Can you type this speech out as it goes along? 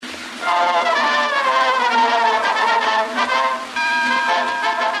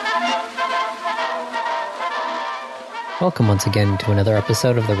Welcome once again to another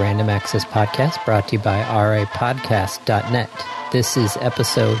episode of the Random Access Podcast, brought to you by rapodcast.net. This is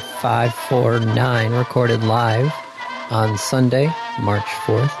episode 549, recorded live on Sunday, March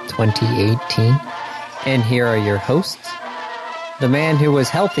 4th, 2018. And here are your hosts. The man who was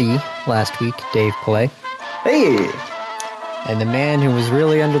healthy last week, Dave Play. Hey! And the man who was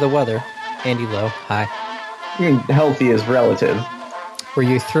really under the weather, Andy Lowe. Hi. Healthy is relative. Were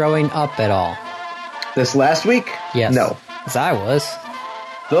you throwing up at all? This last week? Yes. No. As I was.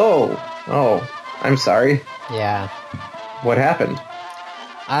 Oh, I'm sorry. Yeah. What happened?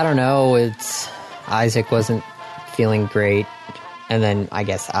 I don't know. Isaac wasn't feeling great, and then I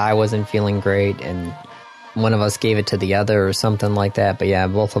guess I wasn't feeling great, and one of us gave it to the other or something like that. But yeah,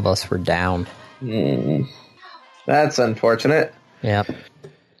 both of us were down. That's unfortunate. Yep.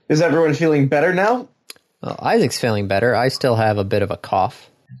 Is everyone feeling better now? Well, Isaac's feeling better. I still have a bit of a cough.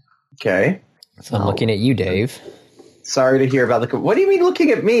 Okay. So I'm looking at you, Dave. Sorry to hear about the... What do you mean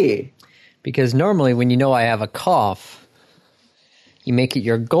looking at me? Because normally when you know I have a cough, you make it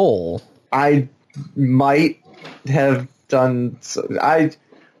your goal. I might have done...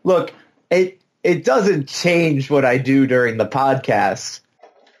 Look, it doesn't change what I do during the podcast.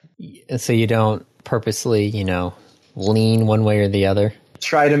 So you don't purposely, lean one way or the other?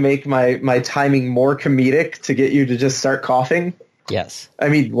 Try to make my timing more comedic to get you to just start coughing? Yes. I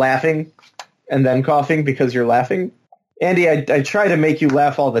mean, laughing. And then coughing because you're laughing. Andy, I try to make you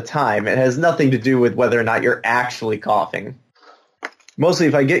laugh all the time. It has nothing to do with whether or not you're actually coughing. Mostly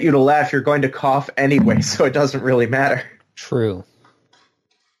if I get you to laugh, you're going to cough anyway, so it doesn't really matter. True.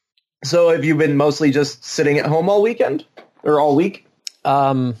 So have you been mostly just sitting at home all weekend? Or all week?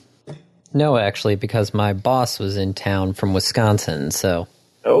 No, actually, because my boss was in town from Wisconsin, so...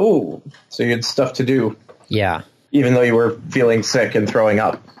 Oh, so you had stuff to do. Yeah. Even though you were feeling sick and throwing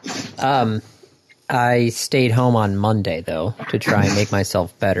up. I stayed home on Monday, though, to try and make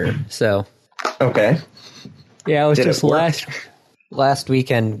myself better, so... Okay. Yeah, it was Did just it work? last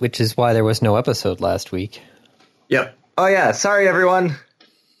weekend, which is why there was no episode last week. Yep. Oh, yeah, sorry, everyone.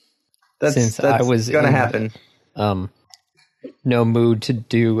 That's I was gonna happen. No mood to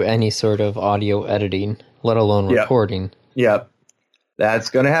do any sort of audio editing, let alone recording. Yep. That's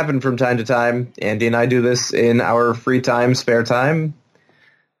gonna happen from time to time. Andy and I do this in our free time, spare time.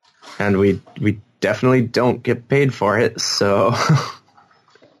 And we definitely don't get paid for it, so...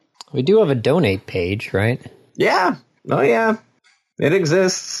 We do have a donate page, right? Yeah. Oh, yeah. It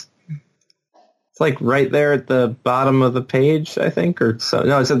exists. It's like right there at the bottom of the page, I think. Or so.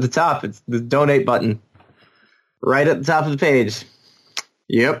 No, it's at the top. It's the donate button. Right at the top of the page.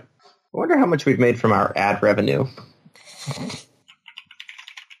 Yep. I wonder how much we've made from our ad revenue.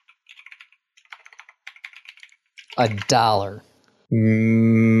 $1.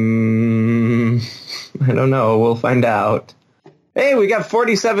 I don't know. We'll find out. Hey, we got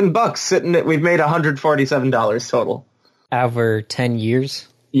 $47 sitting at... We've made $147 total. Over 10 years?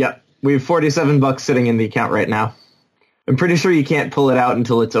 Yep. We have $47 sitting in the account right now. I'm pretty sure you can't pull it out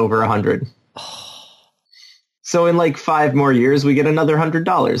until it's over 100. So in like 5 more years, we get another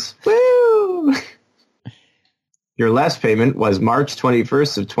 $100. Woo! Your last payment was March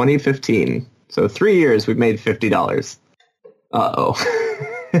 21st of 2015. So 3 years, we've made $50. Uh-oh.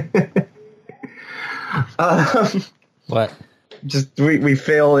 What? Just we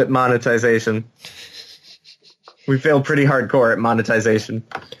fail at monetization. We fail pretty hardcore at monetization.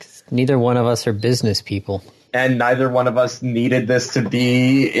 Neither one of us are business people. And neither one of us needed this to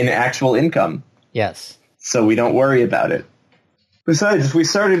be in actual income. Yes. So we don't worry about it. Besides, if we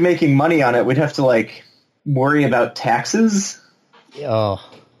started making money on it, we'd have to, worry about taxes. Oh.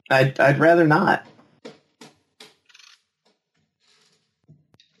 I'd rather not.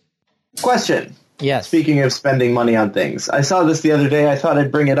 Question. Yes. Speaking of spending money on things, I saw this the other day. I thought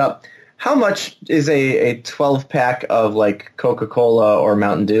I'd bring it up. How much is a 12-pack of, Coca-Cola or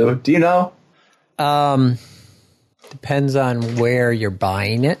Mountain Dew? Do you know? Depends on where you're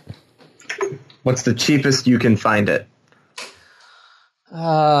buying it. What's the cheapest you can find it?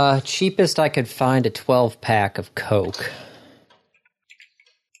 Cheapest I could find a 12-pack of Coke.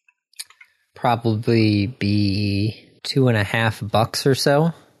 Probably be $2.50 or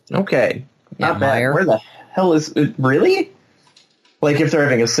so. Okay. Not bad. Meyer. Where the hell is it? Really? If they're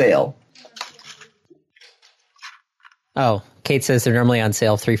having a sale. Oh, Kate says they're normally on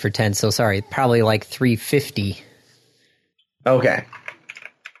sale 3 for $10, so sorry, probably $3.50. Okay.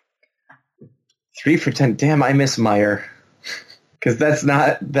 3 for $10. Damn, I miss Meyer. Because that's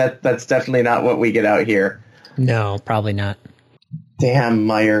definitely not what we get out here. No, probably not. Damn,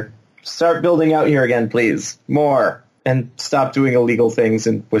 Meyer. Start building out here again, please. More. And stop doing illegal things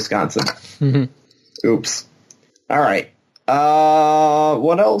in Wisconsin. Oops. All right.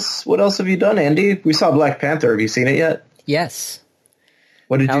 What else? What else have you done, Andy? We saw Black Panther. Have you seen it yet? Yes.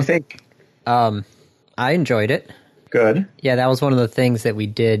 What did you think? I enjoyed it. Good. Yeah, that was one of the things that we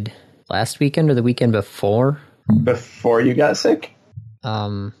did last weekend or the weekend before. Before you got sick?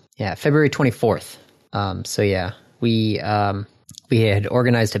 Yeah, February 24th. So yeah, we had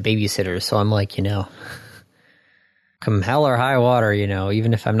organized a babysitter. So I'm like, come hell or high water,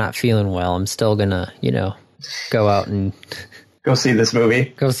 even if I'm not feeling well, I'm still gonna, go out and go see this movie.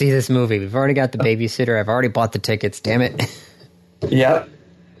 Go see this movie. We've already got the babysitter. I've already bought the tickets. Damn it. Yep.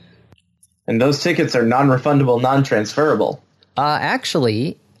 And those tickets are non-refundable, non-transferable.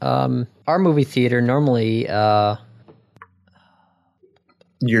 Actually, our movie theater normally,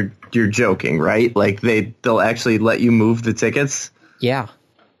 You're joking, right? Like they'll actually let you move the tickets? Yeah.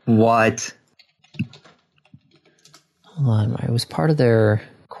 What? Hold on, it was part of their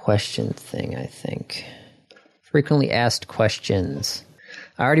question thing, I think. Frequently asked questions.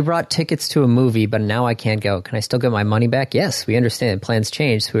 I already brought tickets to a movie, but now I can't go. Can I still get my money back? Yes, we understand. Plans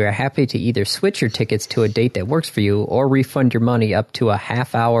change, so we are happy to either switch your tickets to a date that works for you or refund your money up to a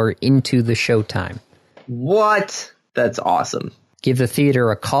half hour into the showtime. What? That's awesome. Give the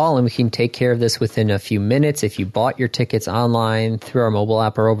theater a call and we can take care of this within a few minutes. If you bought your tickets online through our mobile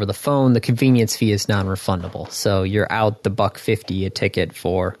app or over the phone, the convenience fee is non-refundable. So you're out the $150 a ticket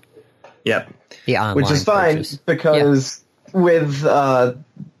for the online which is fine purchase. because with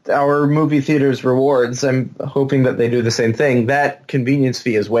our movie theater's rewards, I'm hoping that they do the same thing. That convenience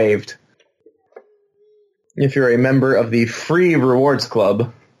fee is waived. If you're a member of the free rewards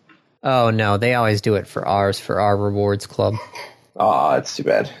club. Oh, no, they always do it for our rewards club. Aw, it's too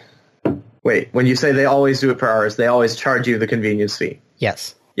bad. Wait, when you say they always do it for ours, they always charge you the convenience fee?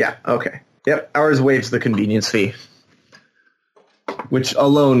 Yes. Yeah, okay. Yep, ours waives the convenience fee. Which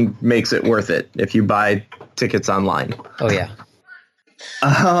alone makes it worth it if you buy tickets online. Oh, yeah.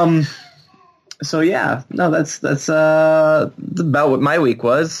 So yeah, no, that's about what my week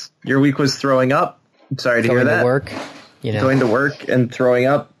was. Your week was throwing up. I'm sorry to hear that. Going to work and throwing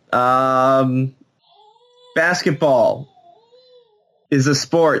up. Basketball is a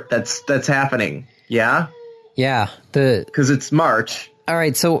sport that's happening. Yeah? Yeah. Because it's March. All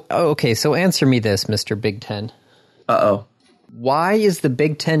right, so answer me this, Mr. Big Ten. Uh-oh. Why is the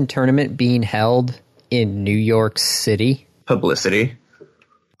Big Ten tournament being held in New York City? Publicity.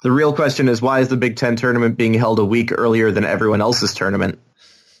 The real question is, why is the Big Ten tournament being held a week earlier than everyone else's tournament?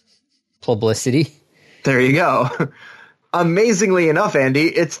 Publicity. There you go. Amazingly enough, Andy,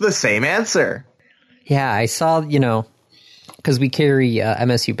 it's the same answer. Yeah, I saw, because we carry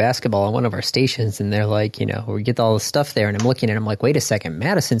MSU basketball on one of our stations, and they're like, we get all the stuff there, and I'm looking at it, I'm like, wait a second,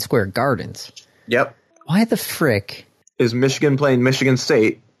 Madison Square Gardens. Yep. Why the frick is Michigan playing Michigan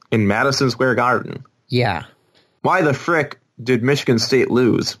State in Madison Square Garden? Yeah. Why the frick did Michigan State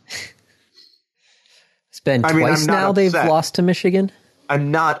lose? It's been twice now they've lost to Michigan.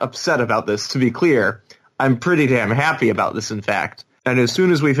 I'm not upset about this, to be clear. I'm pretty damn happy about this, in fact. And as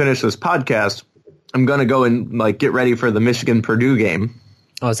soon as we finish this podcast, I'm going to go and get ready for the Michigan-Purdue game.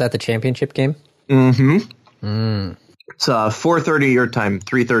 Oh, is that the championship game? Mm-hmm. It's 4:30 your time,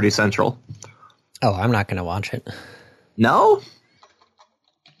 3:30 Central. Oh, I'm not going to watch it. No?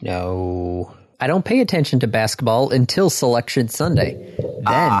 No. I don't pay attention to basketball until Selection Sunday.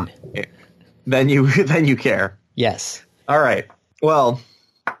 Then you care. Yes. All right. Well,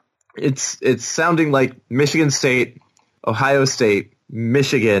 it's sounding like Michigan State, Ohio State,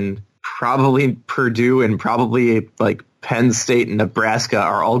 Michigan, probably Purdue, and probably Penn State and Nebraska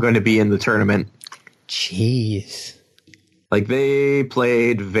are all going to be in the tournament. Jeez. They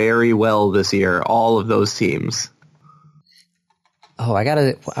played very well this year, all of those teams. Oh, I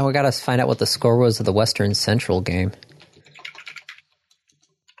gotta find out what the score was of the Western Central game.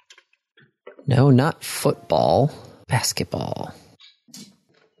 No, not football. Basketball.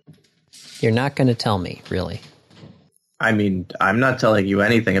 You're not going to tell me, really. I mean, I'm not telling you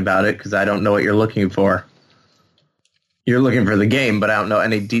anything about it because I don't know what you're looking for. You're looking for the game, but I don't know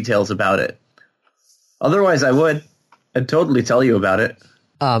any details about it. Otherwise, I would. I'd totally tell you about it.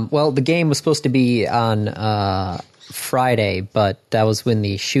 Well, the game was supposed to be on Friday, but that was when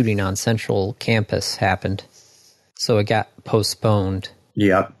the shooting on Central Campus happened. So it got postponed.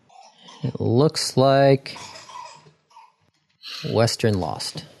 Yep. It looks like Western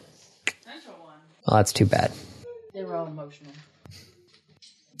lost. Central won. Well, that's too bad. They were all emotional.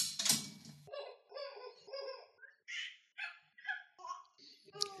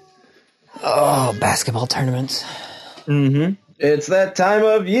 Oh, basketball tournaments. Mm-hmm. It's that time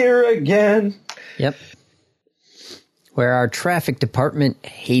of year again. Yep. Where our traffic department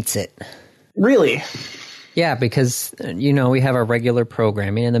hates it. Really? Yeah, because, we have our regular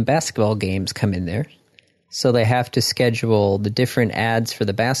programming and then basketball games come in there. So they have to schedule the different ads for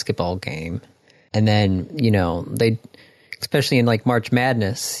the basketball game. And then, they, especially in like March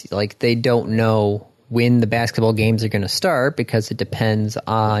Madness, like they don't know when the basketball games are going to start because it depends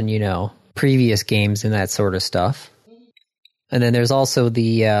on, previous games and that sort of stuff. And then there's also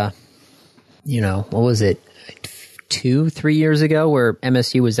the, what was it, 2-3 years ago where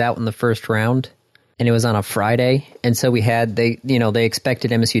MSU was out in the first round and it was on a Friday. And so they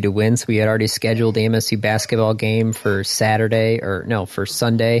expected MSU to win. So we had already scheduled the MSU basketball game for for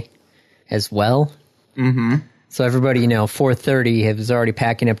Sunday as well. Mm-hmm. So everybody, 4:30 was already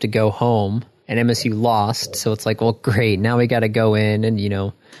packing up to go home and MSU lost. So it's like, well, great. Now we got to go in and,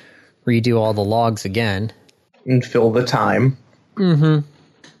 redo all the logs again. And fill the time. Mm-hmm.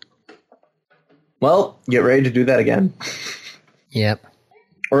 Well, get ready to do that again. Yep.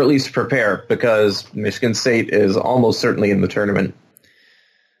 Or at least prepare, because Michigan State is almost certainly in the tournament.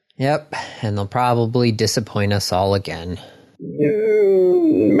 Yep, and they'll probably disappoint us all again.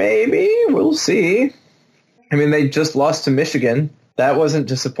 Maybe. We'll see. I mean, they just lost to Michigan. That wasn't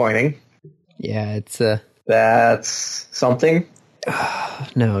disappointing. Yeah, it's That's something.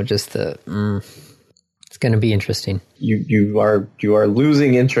 No, just it's going to be interesting. You are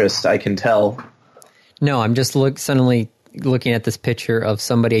losing interest, I can tell. No, I'm just suddenly looking at this picture of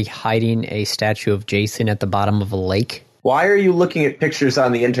somebody hiding a statue of Jason at the bottom of a lake. Why are you looking at pictures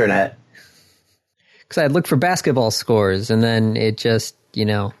on the internet? Because I looked for basketball scores, and then it just,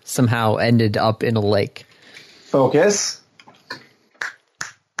 somehow ended up in a lake. Focus.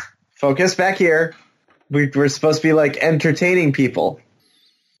 Focus back here. We're supposed to be, like, entertaining people.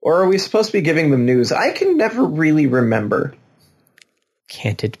 Or are we supposed to be giving them news? I can never really remember.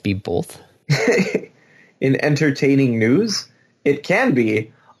 Can't it be both? In entertaining news, it can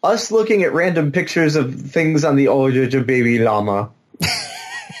be us looking at random pictures of things on the Ojojo baby llama.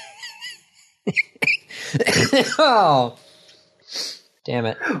 Oh, damn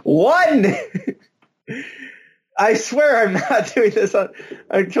it. One! I swear I'm not doing this.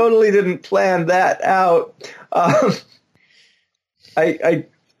 I totally didn't plan that out. I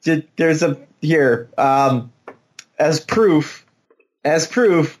did. There's a here. As proof, there's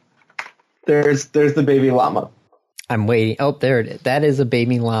the baby llama. I'm waiting. Oh, there it is. That is a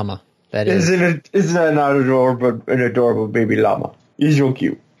baby llama. That is. Isn't it not an adorable baby llama? He's so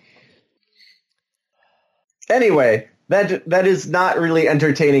cute. Anyway, that is not really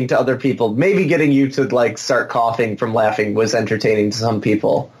entertaining to other people. Maybe getting you to like start coughing from laughing was entertaining to some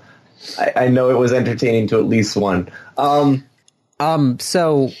people. I know it was entertaining to at least one. So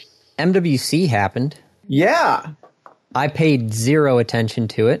MWC happened. Yeah. I paid zero attention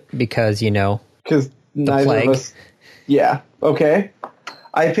to it because, Because neither plague. of us. Yeah. Okay.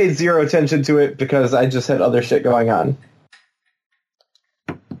 I paid zero attention to it because I just had other shit going on.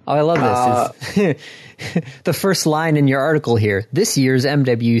 Oh, I love this. The first line in your article here. This year's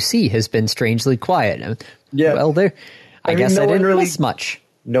MWC has been strangely quiet. Yeah. Well, I guess no I one didn't really- miss much.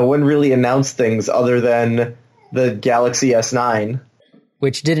 No one really announced things other than the Galaxy S9.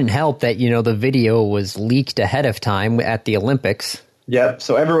 Which didn't help that, the video was leaked ahead of time at the Olympics. Yep.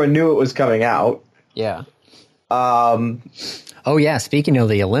 So everyone knew it was coming out. Yeah. Oh, yeah. Speaking of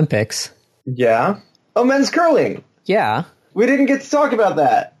the Olympics. Yeah. Oh, men's curling. Yeah. We didn't get to talk about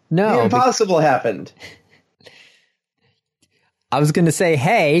that. No. The impossible happened. I was going to say,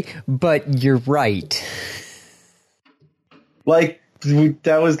 hey, but you're right. Like,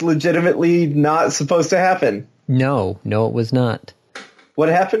 that was legitimately not supposed to happen. No, it was not. What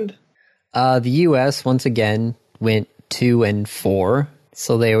happened? The U.S. once again went 2-4,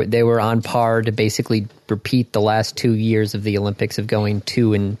 so they were on par to basically repeat the last 2 years of the Olympics of going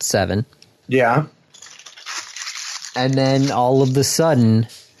 2-7. Yeah. And then all of a sudden,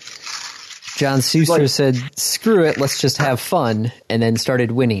 John Suster said, "Screw it, let's just have fun," and then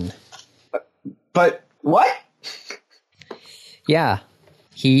started winning. But what? Yeah,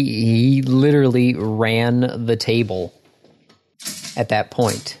 he literally ran the table at that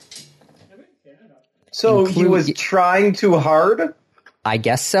point. So he was trying too hard? I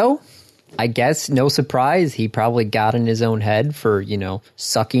guess so. I guess, no surprise, he probably got in his own head for,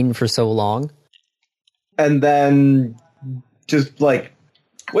 sucking for so long. And then just like,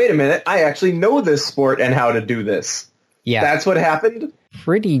 wait a minute, I actually know this sport and how to do this. Yeah. That's what happened?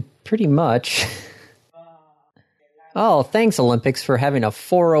 Pretty much. Oh, thanks, Olympics, for having a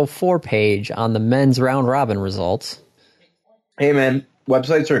 404 page on the men's round robin results. Hey, man,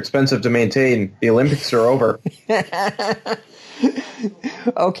 websites are expensive to maintain. The Olympics are over.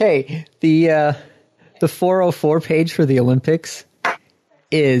 Okay, the 404 page for the Olympics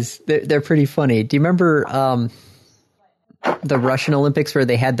is they're pretty funny. Do you remember the Russian Olympics where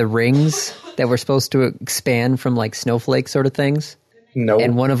they had the rings that were supposed to expand from like snowflake sort of things? No.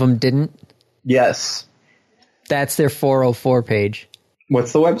 And one of them didn't? Yes. That's their 404 page.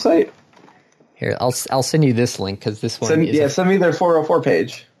 What's the website? Here, I'll send you this link because this one send me their 404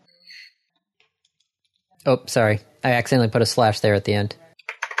 page. Oh, sorry. I accidentally put a slash there at the end.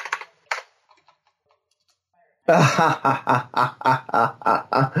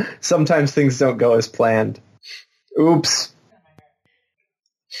 Sometimes things don't go as planned. Oops.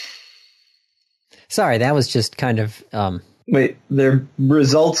 Sorry, that was just kind of... Wait, their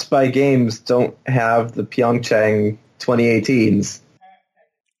results by games don't have the Pyeongchang 2018s.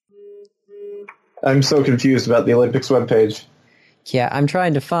 I'm so confused about the Olympics webpage. Yeah, I'm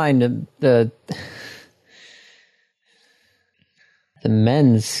trying to find the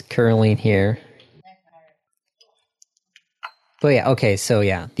men's curling here. But yeah, okay, so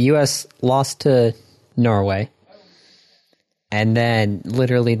yeah, the U.S. lost to Norway, and then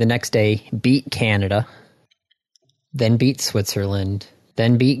literally the next day beat Canada, then beat Switzerland,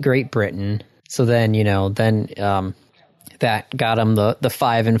 then beat Great Britain. So then, that got them the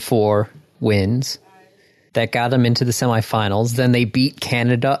 5-4 wins. That got them into the semifinals. Then they beat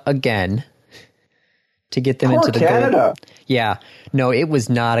Canada again to get them into the Canada. gold. Yeah, no, it was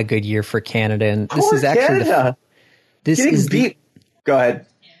not a good year for Canada, and this is actually Canada. Go ahead.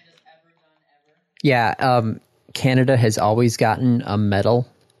 Yeah, Canada has always gotten a medal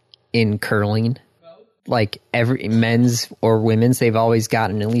in curling. Like every men's or women's, they've always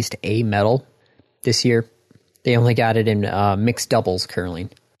gotten at least a medal. This year, they only got it in mixed doubles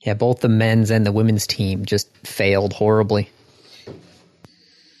curling. Yeah, both the men's and the women's team just failed horribly.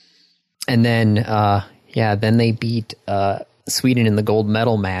 And then, then they beat Sweden in the gold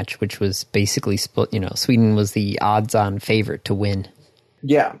medal match, which was basically split. Sweden was the odds-on favorite to win.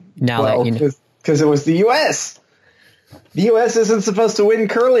 Yeah. Now because it was the U.S. The U.S. isn't supposed to win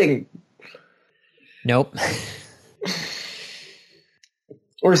curling. Nope.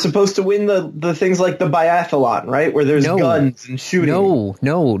 We're supposed to win the things like the biathlon, right? Where there's guns and shooting. No.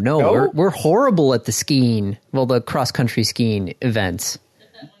 We're horrible at the skiing. Well, the cross-country skiing events.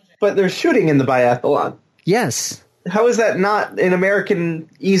 But there's shooting in the biathlon. Yes. How is that not an American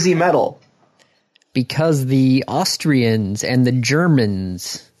easy medal? Because the Austrians and the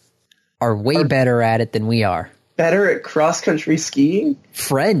Germans are way better at it than we are. Better at cross-country skiing?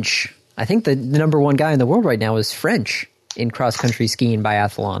 French. I think the number one guy in the world right now is French in cross-country skiing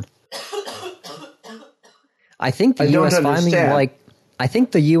biathlon. I think the U.S. finally, I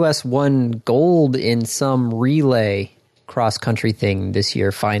think the U.S. won gold in some relay cross-country thing this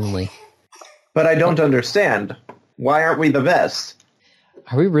year, finally. But I don't understand. Why aren't we the best?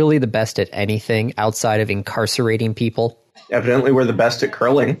 Are we really the best at anything outside of incarcerating people? Evidently we're the best at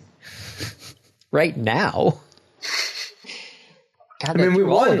curling. Right now? God, we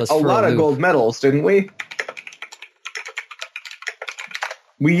won a lot of gold medals, didn't we?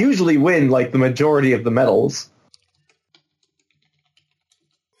 We usually win, the majority of the medals.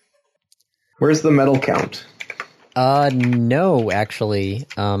 Where's the medal count? No, actually.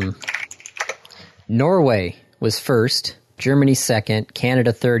 Norway was first, Germany second,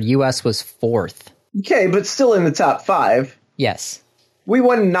 Canada third, U.S. was fourth. Okay, but still in the top 5. Yes. We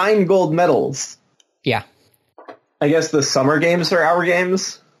won 9 gold medals. Yeah. I guess the summer games are our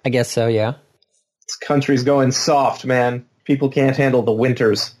games? I guess so, yeah. This country's going soft, man. People can't handle the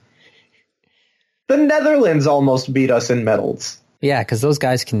winters. The Netherlands almost beat us in medals. Yeah, because those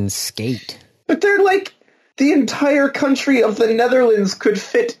guys can skate. But they're the entire country of the Netherlands could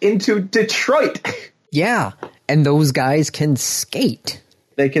fit into Detroit. Yeah, and those guys can skate.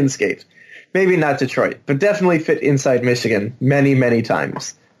 They can skate. Maybe not Detroit, but definitely fit inside Michigan many, many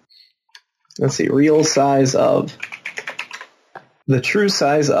times. Let's see, the true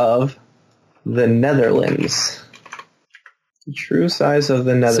size of the Netherlands. The true size of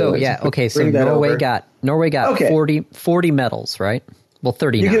the Netherlands. So, yeah, okay, so Norway got 40 medals, right? Well,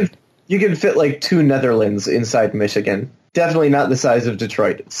 39. You can fit 2 Netherlands inside Michigan. Definitely not the size of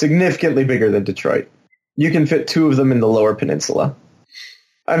Detroit. Significantly bigger than Detroit. You can fit 2 of them in the Lower Peninsula.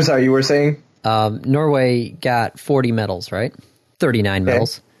 I'm sorry, you were saying? Norway got 40 medals, right? 39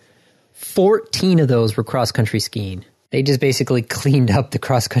 medals. 14 of those were cross-country skiing. They just basically cleaned up the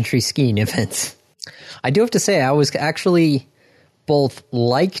cross-country skiing events. I do have to say, I was actually both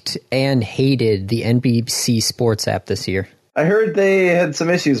liked and hated the NBC Sports app this year. I heard they had some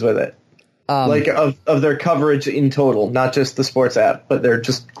issues with it. Of their coverage in total, not just the sports app, but their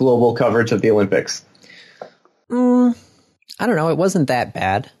just global coverage of the Olympics. I don't know. It wasn't that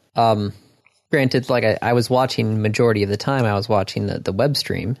bad. Granted, like I was watching majority of the time, I was watching the web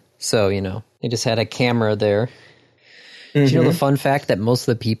stream. So, they just had a camera there. Do you know the fun fact that most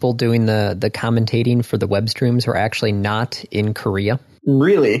of the people doing the commentating for the web streams were actually not in Korea?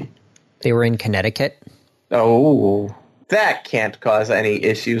 Really? They were in Connecticut. Oh, that can't cause any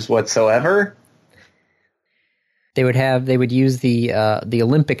issues whatsoever. They would use the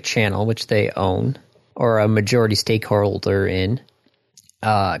Olympic Channel, which they own, or a majority stakeholder in,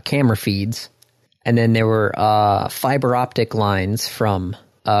 camera feeds. And then there were fiber optic lines from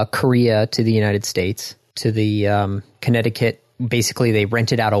Korea to the United States to the Connecticut. Basically, they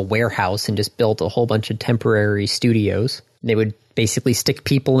rented out a warehouse and just built a whole bunch of temporary studios. They would basically stick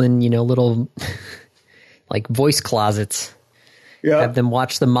people in, little like voice closets. Yeah. Have them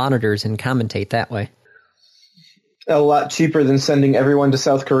watch the monitors and commentate that way. A lot cheaper than sending everyone to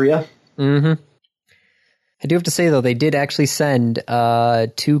South Korea. Mm-hmm. I do have to say, though, they did actually send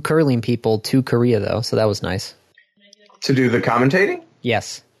 2 curling people to Korea, though, so that was nice. To do the commentating?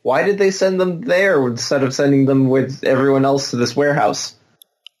 Yes. Why did they send them there instead of sending them with everyone else to this warehouse?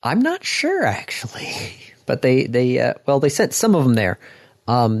 I'm not sure, actually. But they sent some of them there.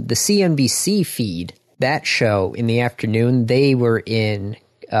 The CNBC feed, that show in the afternoon, they were in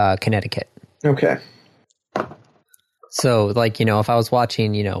Connecticut. Okay. So, like, if I was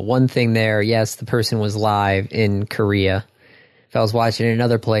watching, one thing there, yes, the person was live in Korea. If I was watching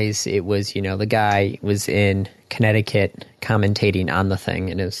another place, it was, the guy was in Connecticut commentating on the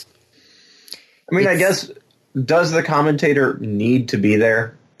thing. And I guess, does the commentator need to be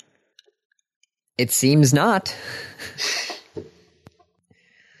there? It seems not.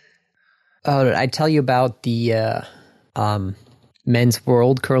 Oh, did I tell you about the Men's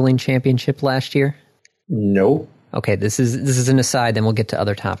World Curling Championship last year? No. Okay, this is an aside, then we'll get to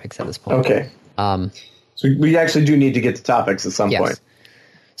other topics at this point. Okay. So we actually do need to get to topics at some point.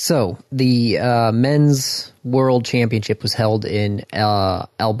 So, the Men's World Championship was held in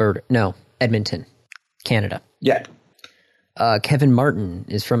Edmonton, Canada. Yeah. Kevin Martin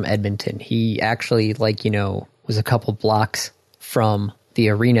is from Edmonton. He actually, was a couple blocks from the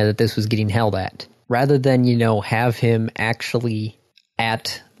arena that this was getting held at. Rather than, have him actually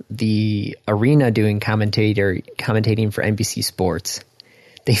at the arena doing commentating for NBC Sports,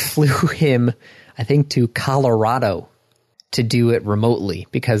 they flew him, I think, to Colorado to do it remotely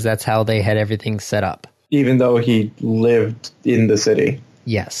because that's how they had everything set up. Even though he lived in the city?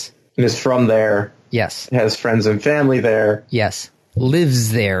 Yes. And is from there? Yes. Has friends and family there? Yes.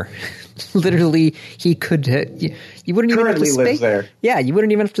 Lives there. Literally, he could... you wouldn't even have to lives there. Yeah, you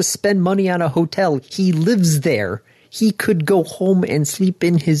wouldn't even have to spend money on a hotel. He lives there. He could go home and sleep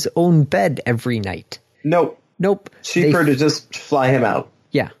in his own bed every night. Nope. Cheaper to just fly him out.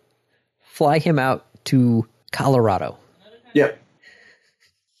 Yeah. Fly him out to Colorado. Yep.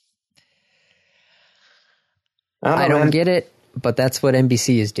 I don't get it, but that's what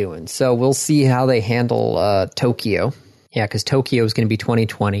NBC is doing. So we'll see how they handle Tokyo. Yeah, because Tokyo is going to be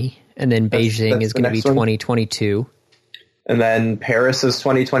 2020, and then Beijing is going to be 2022. And then Paris is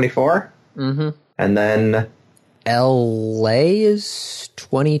 2024? Mm-hmm. And then... LA is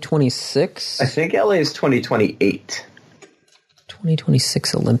 2026? I think LA is 2028.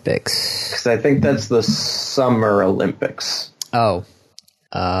 2026 Olympics. Because I think that's the Summer Olympics. Oh.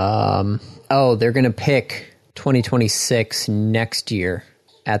 They're going to pick 2026 next year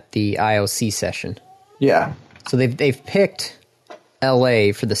at the IOC session. Yeah. So they've picked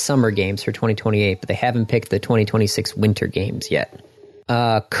LA for the Summer Games for 2028, but they haven't picked the 2026 Winter Games yet.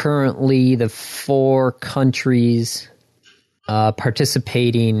 Currently, the 4 countries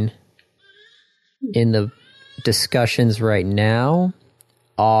participating in the discussions right now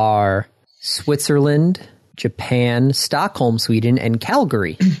are Switzerland, Japan, Stockholm, Sweden, and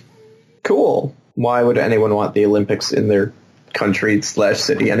Calgary. Cool. Why would anyone want the Olympics in their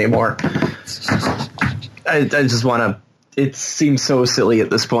country/city anymore? I just want to... It seems so silly at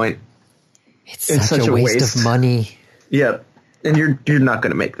this point. It's such a waste of money. Yep. And you're not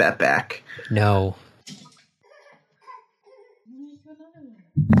going to make that back. No.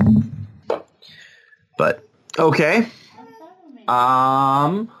 But okay.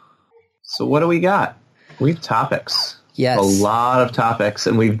 So what do we got? We have topics. Yes. A lot of topics,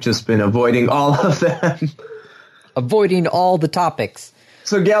 and we've just been avoiding all of them. Avoiding all the topics.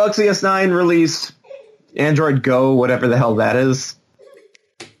 So Galaxy S9 released Android Go, whatever the hell that is.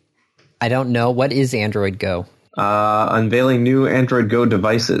 I don't know. What is Android Go? Unveiling new Android Go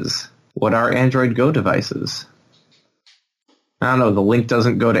devices. What are Android Go devices? I don't know. The link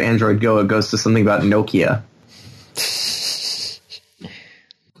doesn't go to Android Go. It goes to something about Nokia.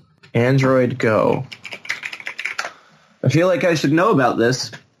 Android Go. I feel like I should know about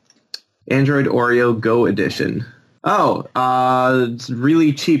this Android Oreo Go Edition. Oh, it's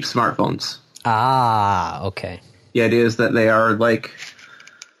really cheap smartphones. Ah, okay. The idea is that they are like...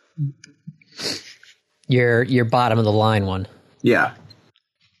 Your bottom of the line one. Yeah.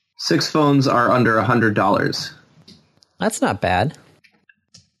 6 phones are under $100. That's not bad.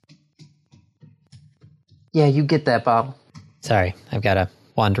 Yeah, you get that, Bob. Sorry, I've got a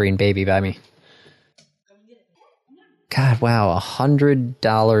wandering baby by me. God, wow,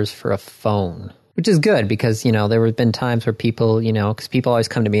 $100 for a phone. Which is good because, there have been times where people, because people always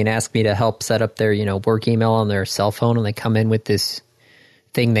come to me and ask me to help set up their, work email on their cell phone, and they come in with this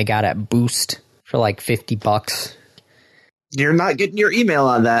thing they got at Boost for like $50. You're not getting your email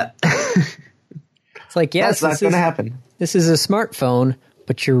on that. It's like, yes, that's not going to happen. This is a smartphone,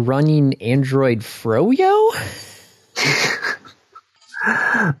 but you're running Android Froyo?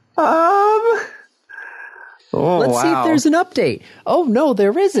 Let's see if there's an update. Oh, no,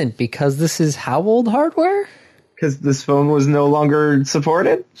 there isn't, because this is how old hardware? Because this phone was no longer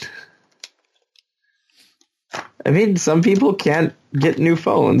supported? I mean, some people can't get new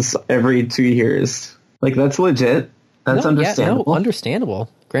phones every 2 years. Like, that's legit. That's understandable. Yeah, understandable.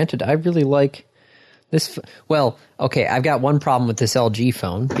 Granted, I really like this. Well, okay, I've got one problem with this LG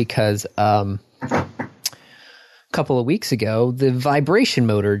phone because a couple of weeks ago, the vibration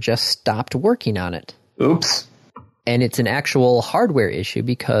motor just stopped working on it. Oops. And it's an actual hardware issue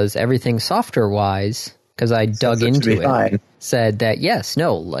because everything software-wise, because I dug into it, said that yes,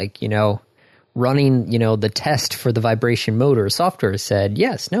 no, running, the test for the vibration motor software said,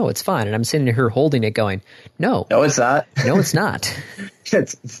 yes, no, it's fine. And I'm sitting here holding it going, no. No, it's not. No, it's not.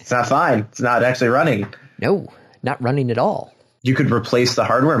 It's not fine. It's not actually running. No, not running at all. You could replace the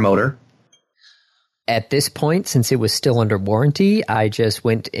hardware motor. At this point, since it was still under warranty, I just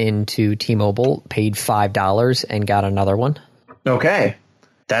went into T-Mobile, paid $5, and got another one. Okay.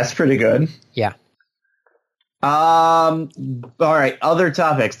 That's pretty good. Yeah. All right, other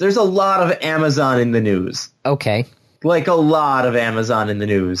topics. There's a lot of Amazon in the news. Okay. Like a lot of Amazon in the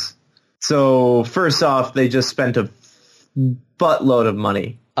news. So, first off, they just spent a buttload of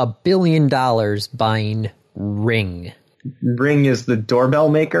money. $1 billion buying Ring. Ring is the doorbell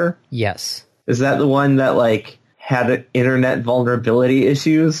maker? Yes. Is that the one that, had internet vulnerability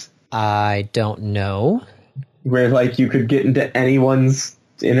issues? I don't know. Where, you could get into anyone's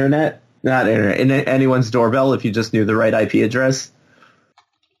internet? Not internet, anyone's doorbell if you just knew the right IP address?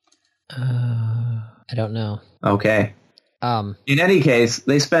 I don't know. Okay. In any case,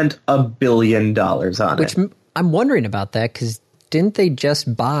 they spent $1 billion on it. Which I'm wondering about that, because didn't they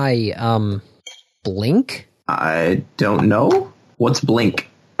just buy Blink? I don't know. What's Blink?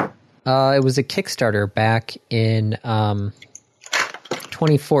 It was a Kickstarter back in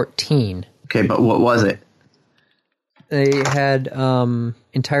 2014. Okay, but what was it? They had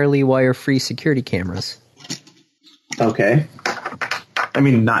entirely wire-free security cameras. Okay. I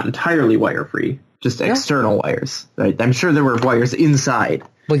mean, not entirely wire-free, just external wires. Right? I'm sure there were wires inside.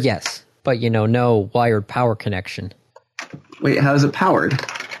 Well, yes, but no wired power connection. Wait, how is it powered?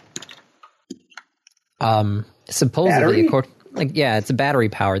 Supposedly, it's a battery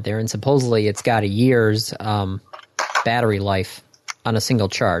powered there, and supposedly it's got a year's battery life on a single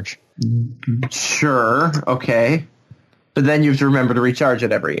charge. Sure, okay. But then you have to remember to recharge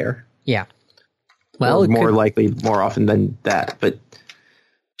it every year. Yeah. Well, more often than that, but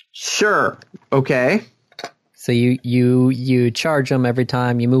sure, okay. So you charge them every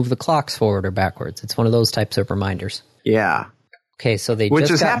time you move the clocks forward or backwards. It's one of those types of reminders. Yeah. Okay, so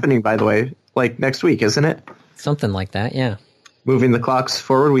which is happening, by the way, next week, isn't it? Something like that, yeah. Moving the clocks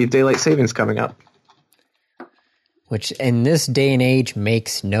forward, we have daylight savings coming up. Which, in this day and age,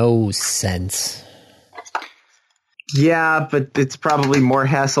 makes no sense. Yeah, but it's probably more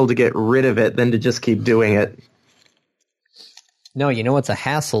hassle to get rid of it than to just keep doing it. No, what's a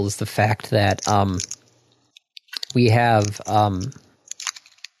hassle is the fact that we have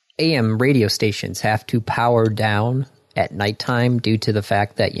AM radio stations have to power down at nighttime due to the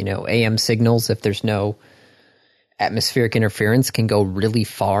fact that, AM signals, if there's no atmospheric interference, can go really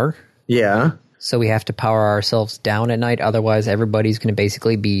far. Yeah. So we have to power ourselves down at night. Otherwise, everybody's going to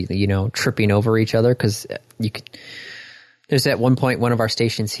basically be, tripping over each other because there's at one point one of our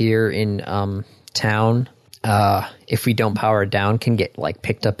stations here in town, if we don't power it down, can get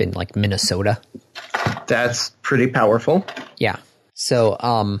picked up in Minnesota. That's pretty powerful. Yeah.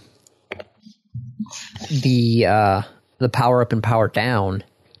 So the power up and power down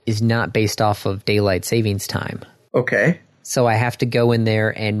is not based off of daylight savings time. Okay. So I have to go in there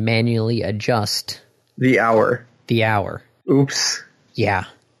and manually adjust the hour. Oops. Yeah.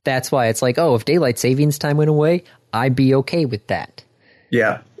 That's why it's if daylight savings time went away, I'd be okay with that.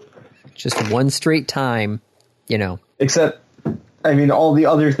 Yeah. Just one straight time, you know. Except, I mean, all the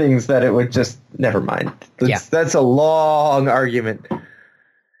other things that it would just... Never mind. That's a long argument.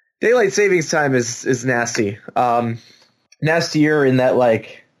 Daylight savings time is nasty. Nastier in that,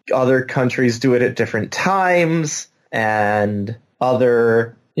 like, other countries do it at different times, and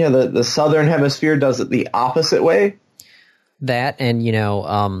other... You know, the southern hemisphere does it the opposite way. That and, you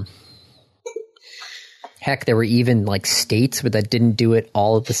know, heck, there were even, like, states that didn't do it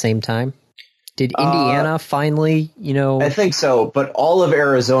all at the same time. Did Indiana finally, you know... I think so, but all of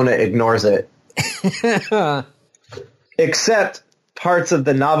Arizona ignores it. Except parts of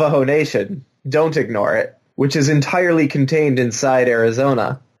the Navajo Nation don't ignore it, which is entirely contained inside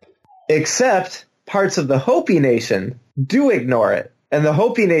Arizona. Except parts of the Hopi Nation do ignore it. And the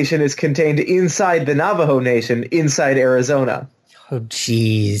Hopi Nation is contained inside the Navajo Nation, inside Arizona. Oh,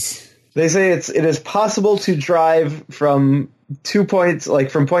 jeez. They say it is possible to drive from 2 points,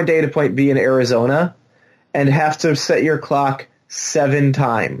 like from point A to point B in Arizona, and have to set your clock 7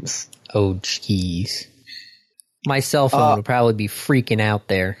 times. Oh, jeez. My cell phone would probably be freaking out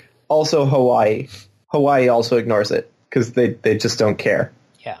there. Also, Hawaii. Hawaii also ignores it, because they just don't care.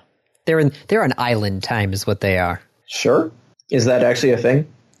 Yeah. They're on island time is what they are. Sure. Is that actually a thing?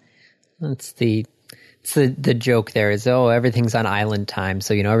 It's the joke there is, everything's on island time,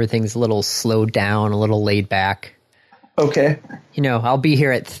 so, you know, everything's a little slowed down, a little laid back. Okay. You know, I'll be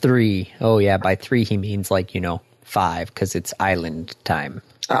here at 3. Oh, yeah, by 3 he means, like, you know, 5, because it's island time.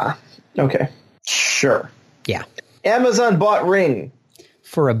 Ah, okay. Sure. Yeah. Amazon bought Ring.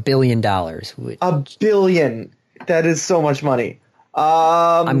 For $1 billion. $1 billion. That is so much money.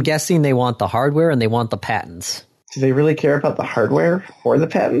 I'm guessing they want the hardware and they want the patents. Do they really care about the hardware or the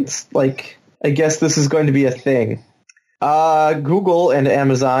patents? Like, I guess this is going to be a thing. Google and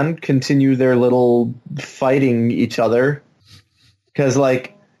Amazon continue their little fighting each other. Because,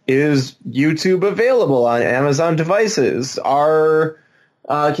 like, is YouTube available on Amazon devices?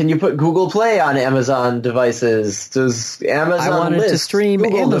 Can you put Google Play on Amazon devices? Does Amazon I wanted list to stream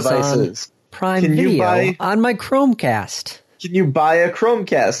Google Amazon devices? Prime Video on my Chromecast. Can you buy a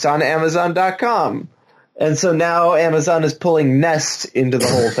Chromecast on Amazon.com? And so now Amazon is pulling Nest into the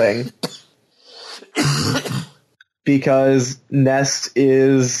whole thing. Because Nest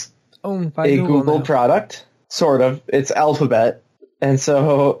is owned by a Google now. product, sort of. It's Alphabet. And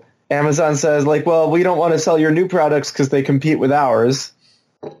so Amazon says, like, well, we don't want to sell your new products because they compete with ours.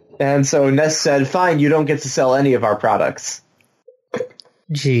 And so Nest said, fine, you don't get to sell any of our products.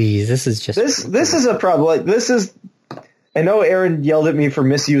 Jeez, this is just... This is a problem. Like, this is... I know Aaron yelled at me for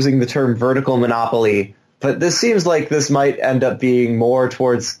misusing the term vertical monopoly, but this seems like this might end up being more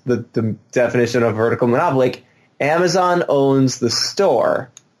towards the definition of vertical monopoly. Like, Amazon owns the store.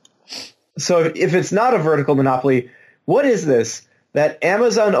 So if it's not a vertical monopoly, what is this? That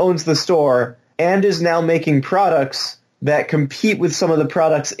Amazon owns the store and is now making products that compete with some of the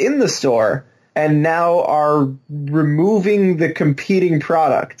products in the store and now are removing the competing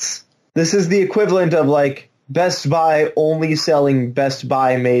products. This is the equivalent of, like, Best Buy only selling Best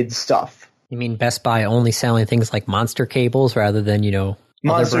Buy made stuff. You mean Best Buy only selling things like Monster cables rather than, you know,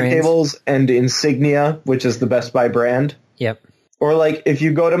 Monster other brands? cables and Insignia, which is the Best Buy brand. Yep. Or, like, if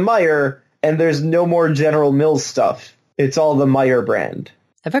you go to Meijer and there's no more General Mills stuff, it's all the Meijer brand.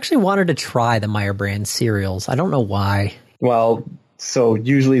 I've actually wanted to try the Meijer brand cereals. I don't know why. Well, so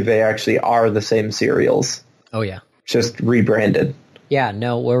usually they actually are the same cereals. Oh, yeah. Just rebranded. Yeah,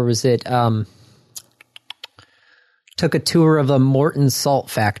 no, where was it? Took a tour of a Morton salt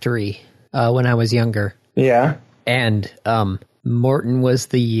factory when I was younger. Yeah. And Morton was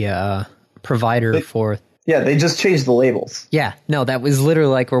the provider for... Yeah, they just changed the labels. Yeah, no, that was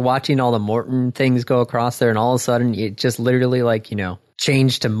literally like we're watching all the Morton things go across there, and all of a sudden it just literally, like, you know,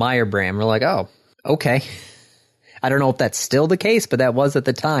 changed to Meijer brand. We're like, oh, okay. I don't know if that's still the case, but that was at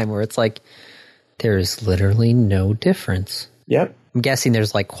the time where it's like, there's literally no difference. Yep. I'm guessing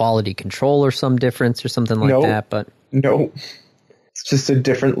there's like quality control or some difference or something like that, but... No, it's just a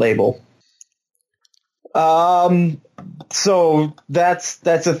different label. So that's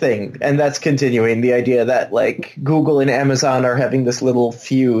a thing, and that's continuing. The idea that, like, Google and Amazon are having this little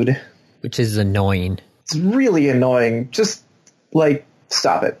feud. Which is annoying. It's really annoying. Just, like,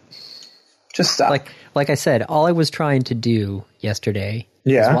 stop it. Just stop. Like I said, all I was trying to do yesterday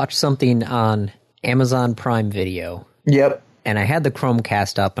was watch something on Amazon Prime Video. Yep. And I had the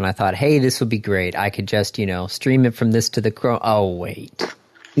Chromecast up, and I thought, hey, this would be great. I could just, you know, stream it from this to the Chrome. Oh, wait.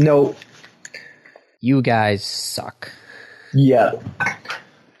 No. You guys suck. Yeah.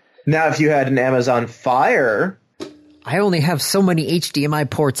 Now, if you had an Amazon Fire... I only have so many HDMI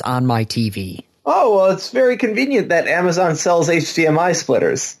ports on my TV. Oh, well, it's very convenient that Amazon sells HDMI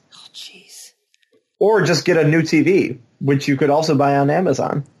splitters. jeez. Or just get a new TV, which you could also buy on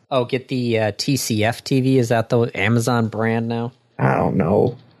Amazon. Oh, get the TCF TV. Is that the Amazon brand now? I don't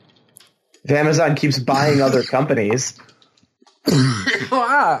know. If Amazon keeps buying other companies.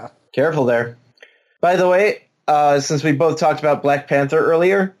 Careful there. By the way, since we both talked about Black Panther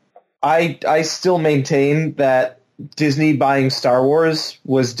earlier, I still maintain that Disney buying Star Wars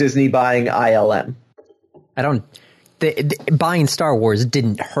was Disney buying ILM. Buying Star Wars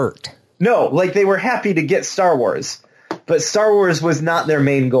didn't hurt. No, like they were happy to get Star Wars, but Star Wars was not their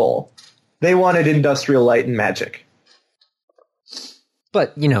main goal. They wanted Industrial Light and Magic.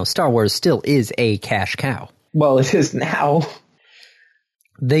 But, Star Wars still is a cash cow. Well, it is now.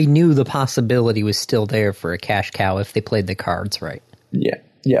 They knew the possibility was still there for a cash cow if they played the cards right. Yeah.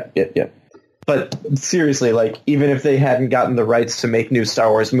 But seriously, like, even if they hadn't gotten the rights to make new Star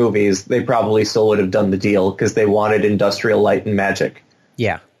Wars movies, they probably still would have done the deal because they wanted Industrial Light and Magic.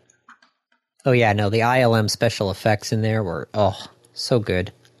 Yeah. Oh, yeah, no, the ILM special effects in there were, so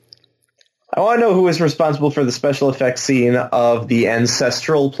good. I want to know who was responsible for the special effects scene of the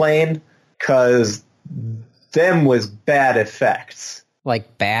ancestral plane, because them was bad effects.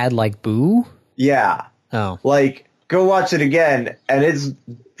 Like bad, like boo? Yeah. Oh. Like, go watch it again, and it's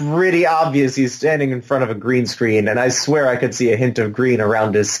pretty obvious he's standing in front of a green screen, and I swear I could see a hint of green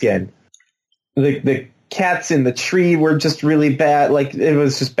around his skin. The cats in the tree were just really bad. Like, it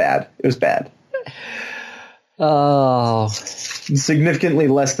was just bad. It was bad. Oh. Significantly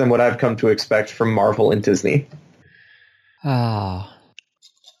less than what I've come to expect from Marvel and Disney. Oh.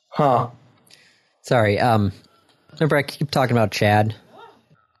 Huh. Sorry, remember I keep talking about Chad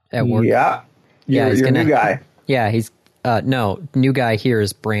at work? Yeah. You're a new guy. Yeah, he's, no, new guy here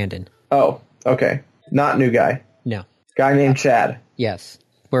is Brandon. Oh, okay. Not new guy. No. Guy named Chad. Yes.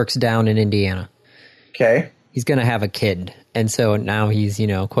 Works down in Indiana. Okay. He's going to have a kid. And so now he's,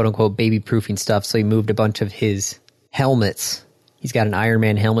 quote unquote, baby proofing stuff. So he moved a bunch of his helmets. He's got an Iron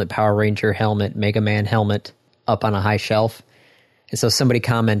Man helmet, Power Ranger helmet, Mega Man helmet up on a high shelf. And so somebody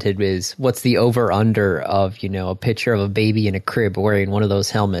commented what's the over under of, a picture of a baby in a crib wearing one of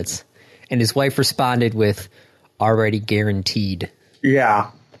those helmets? And his wife responded with already guaranteed. Yeah.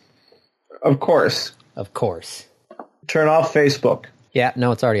 Of course. Of course. Turn off Facebook. Yeah,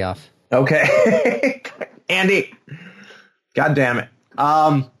 no, it's already off. Okay. Andy. God damn it.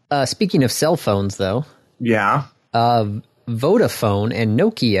 Speaking of cell phones, though. Yeah. Vodafone and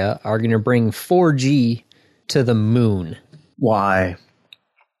Nokia are going to bring 4G to the moon. Why?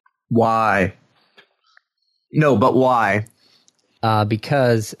 No, but why?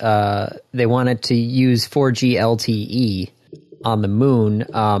 Because they wanted to use 4G LTE on the moon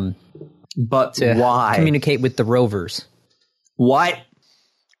but to why? Communicate with the rovers. What?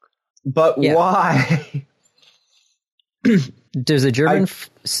 But why? There's a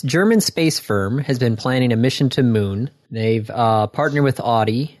German space firm has been planning a mission to moon. They've partnered with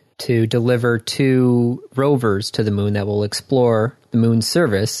Audi to deliver 2 rovers to the moon that will explore the moon's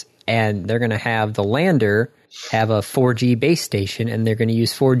surface, and they're going to have the lander have a 4G base station, and they're going to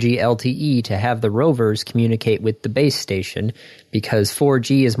use 4G LTE to have the rovers communicate with the base station, because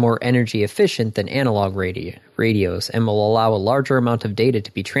 4G is more energy efficient than analog radios and will allow a larger amount of data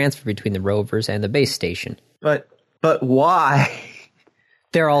to be transferred between the rovers and the base station. But why?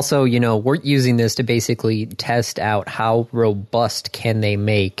 They're also, we're using this to basically test out how robust can they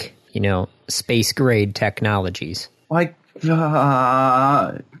make, space-grade technologies. Like,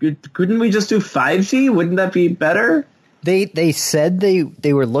 couldn't we just do 5G? Wouldn't that be better? They said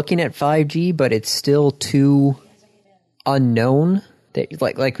they were looking at 5G, but it's still too unknown.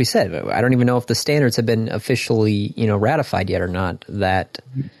 Like we said, I don't even know if the standards have been officially, ratified yet or not, that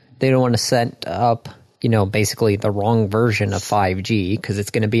they don't want to set up, basically the wrong version of 5G because it's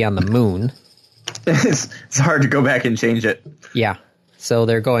going to be on the moon. It's hard to go back and change it. Yeah. So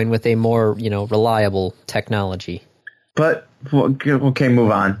they're going with a more, reliable technology. But, okay, move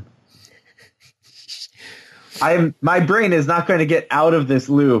on. My brain is not going to get out of this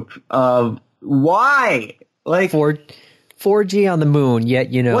loop of why? Like 4G on the moon, yet,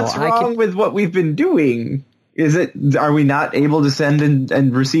 what's wrong with what we've been doing? Are we not able to send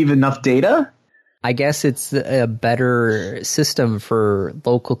and receive enough data? I guess it's a better system for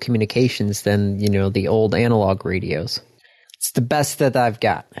local communications than, the old analog radios. It's the best that I've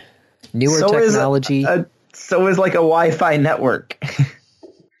got. Newer technology. So is like a Wi-Fi network.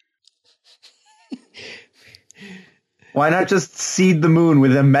 Why not just seed the moon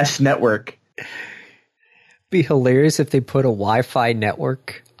with a mesh network? Be hilarious if they put a Wi-Fi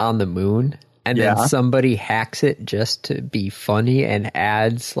network on the moon and then somebody hacks it just to be funny and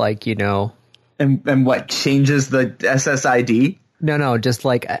adds And what, changes the SSID? No, just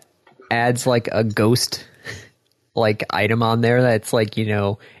like adds like a ghost like item on there that's like,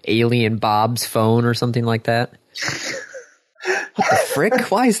 Alien Bob's phone or something like that. What the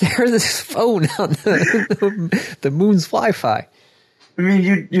frick? Why is there this phone on the moon's Wi-Fi? I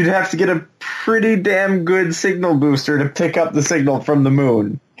mean, you'd have to get a pretty damn good signal booster to pick up the signal from the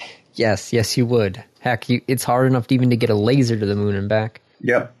moon. Yes, you would. Heck, it's hard enough even to get a laser to the moon and back.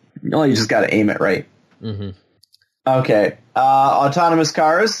 Yep. Well, you just got to aim it right. Mm-hmm. Okay. Autonomous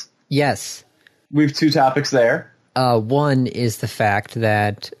cars. Yes. We have 2 topics there. One is the fact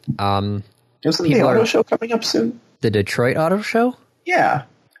that Isn't the auto show coming up soon? The Detroit Auto Show? Yeah.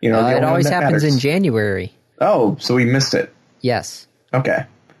 It always happens in January. Oh, so we missed it. Yes. Okay.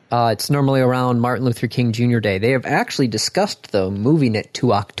 It's normally around Martin Luther King Jr. Day. They have actually discussed, though, moving it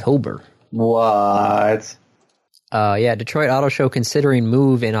to October. What? Yeah, Detroit Auto Show considering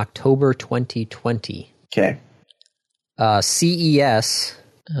move in October 2020. Okay. CES,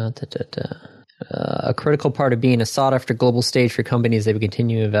 a critical part of being a sought-after global stage for companies that will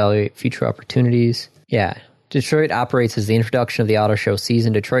continue to evaluate future opportunities. Yeah. Detroit operates as the introduction of the auto show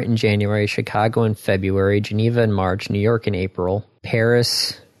season. Detroit in January, Chicago in February, Geneva in March, New York in April,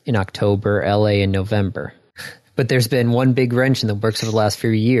 Paris in October, LA in November. But there's been one big wrench in the works over the last few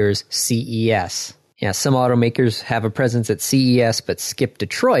years, CES. Yeah, some automakers have a presence at CES but skip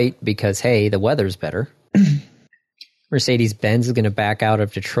Detroit because, hey, the weather's better. Mercedes-Benz is going to back out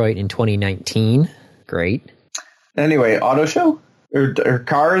of Detroit in 2019. Great. Anyway, auto show? Or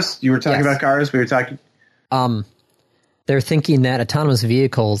cars? You were talking about cars? We were talking... They're thinking that autonomous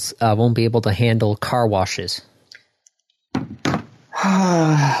vehicles won't be able to handle car washes.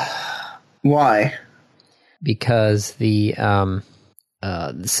 Why? Because the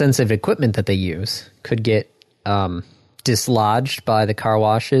sensitive equipment that they use could get dislodged by the car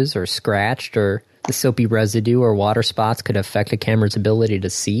washes or scratched, or the soapy residue or water spots could affect a camera's ability to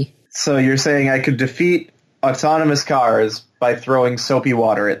see. So you're saying I could defeat autonomous cars by throwing soapy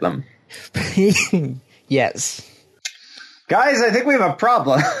water at them? Yes. Guys, I think we have a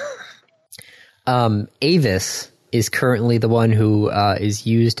problem. Avis is currently the one who is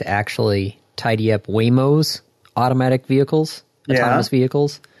used to actually tidy up Waymo's automatic vehicles, autonomous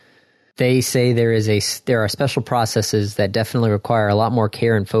vehicles. They say there are special processes that definitely require a lot more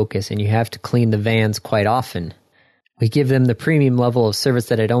care and focus, and you have to clean the vans quite often. We give them the premium level of service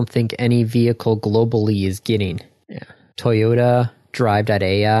that I don't think any vehicle globally is getting. Yeah. Toyota,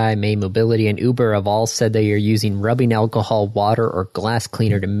 Drive.ai, May Mobility, and Uber have all said they are using rubbing alcohol, water, or glass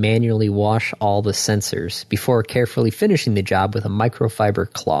cleaner to manually wash all the sensors before carefully finishing the job with a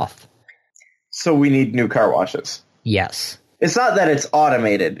microfiber cloth. So we need new car washes. Yes. It's not that it's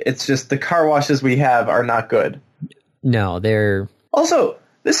automated. It's just the car washes we have are not good. No, they're... Also,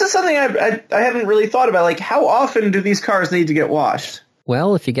 this is something I haven't really thought about. Like, how often do these cars need to get washed?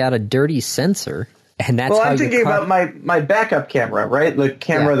 Well, if you got a dirty sensor... And that's I'm thinking about my backup camera, right? The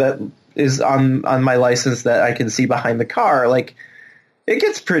camera that is on my license that I can see behind the car. Like, it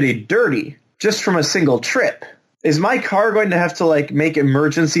gets pretty dirty just from a single trip. Is my car going to have to like make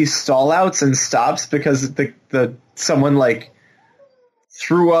emergency stall outs and stops because someone like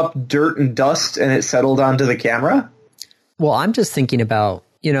threw up dirt and dust and it settled onto the camera? Well, I'm just thinking about,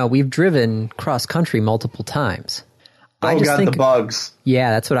 we've driven cross country multiple times. The bugs.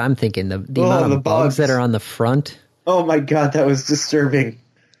 Yeah, that's what I'm thinking. The amount of bugs that are on the front. Oh my god, that was disturbing.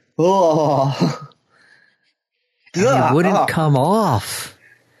 Oh. They wouldn't come off.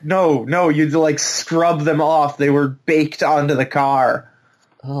 No, you'd like scrub them off. They were baked onto the car.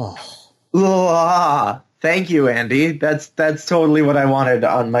 Oh. Thank you, Andy. That's totally what I wanted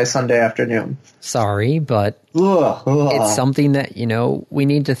on my Sunday afternoon. Sorry, but it's something that, we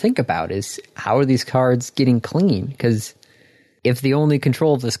need to think about is how are these cars getting clean? Because if the only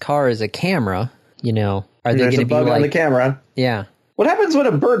control of this car is a camera, are they going to be like... on the camera. Yeah. What happens when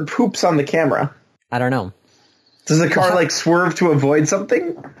a bird poops on the camera? I don't know. Does the car like swerve to avoid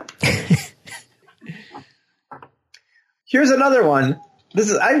something? Here's another one.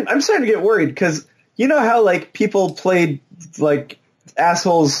 I'm starting to get worried because you know how like people played like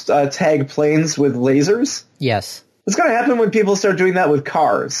assholes tag planes with lasers? Yes. What's going to happen when people start doing that with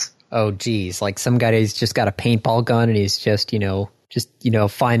cars? Oh, geez. Like some guy's just got a paintball gun and he's just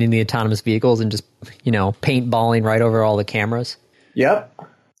finding the autonomous vehicles and just, paintballing right over all the cameras. Yep.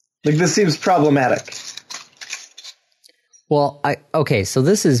 Like this seems problematic. Well, so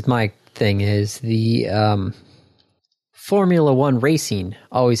this is my thing is the Formula One racing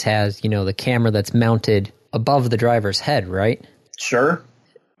always has, the camera that's mounted above the driver's head, right? Sure.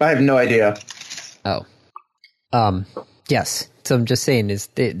 I have no idea. Oh. Yes. So I'm just saying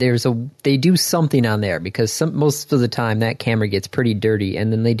they do something on there because most of the time that camera gets pretty dirty,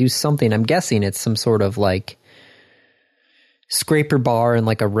 and then they do something. I'm guessing it's some sort of like scraper bar and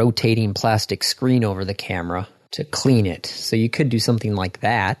like a rotating plastic screen over the camera to clean it. So you could do something like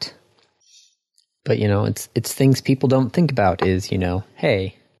that. But it's things people don't think about is,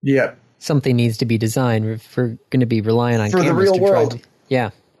 hey, yeah, something needs to be designed if we're going to be relying on for cameras the real world.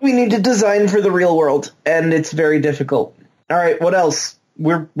 Yeah. We need to design for the real world, and it's very difficult. All right, what else?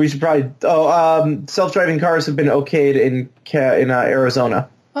 We should probably... self-driving cars have been okayed in Arizona.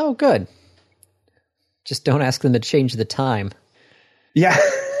 Oh, good. Just don't ask them to change the time. Yeah.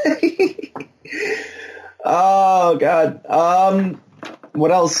 Oh, God.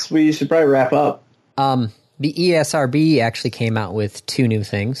 What else? We should probably wrap up. The ESRB actually came out with 2 new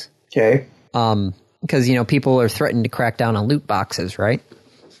things. Okay. Because, people are threatening to crack down on loot boxes, right?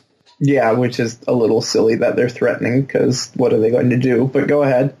 Yeah, which is a little silly that they're threatening, because what are they going to do? But go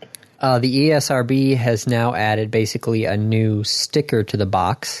ahead. The ESRB has now added basically a new sticker to the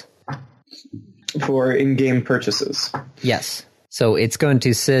box. For in-game purchases. Yes. So it's going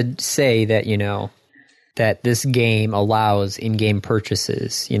to say that, that this game allows in-game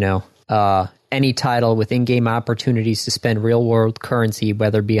purchases, any title with in-game opportunities to spend real-world currency,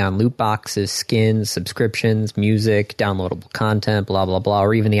 whether it be on loot boxes, skins, subscriptions, music, downloadable content, blah, blah, blah,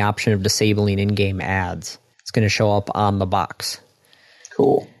 or even the option of disabling in-game ads. It's going to show up on the box.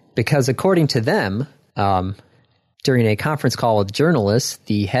 Cool. Because according to them, during a conference call with journalists,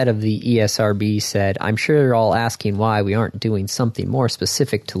 the head of the ESRB said, "I'm sure you're all asking why we aren't doing something more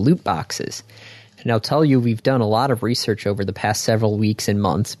specific to loot boxes. And I'll tell you, we've done a lot of research over the past several weeks and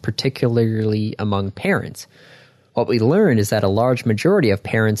months, particularly among parents. What we learned is that a large majority of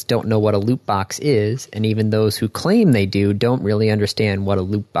parents don't know what a loot box is, and even those who claim they do don't really understand what a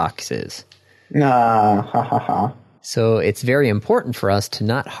loot box is. Ha ha ha. So it's very important for us to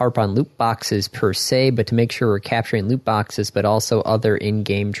not harp on loot boxes per se, but to make sure we're capturing loot boxes, but also other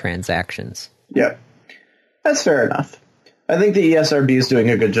in-game transactions." Yep. That's fair enough. I think the ESRB is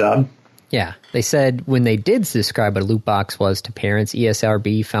doing a good job. Yeah, they said when they did describe what a loot box was to parents,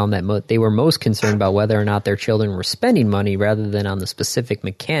 ESRB found that they were most concerned about whether or not their children were spending money rather than on the specific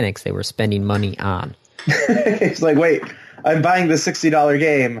mechanics they were spending money on. It's like, wait, I'm buying the $60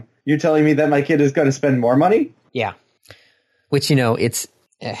 game. You're telling me that my kid is going to spend more money? Yeah. Which, it's,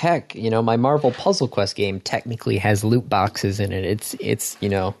 heck, my Marvel Puzzle Quest game technically has loot boxes in it. It's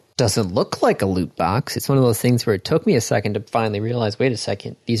doesn't look like a loot box. It's one of those things where it took me a second to finally realize, wait a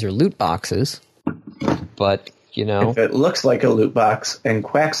second, these are loot boxes. But, If it looks like a loot box and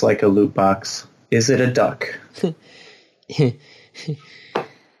quacks like a loot box, is it a duck? Yeah,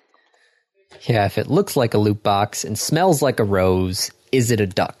 if it looks like a loot box and smells like a rose, is it a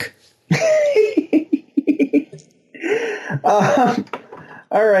duck? All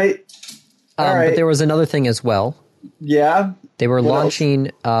right. But there was another thing as well. Yeah? They were What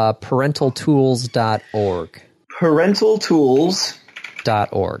launching parentaltools.org.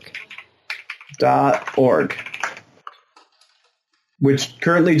 Parentaltools.org. Which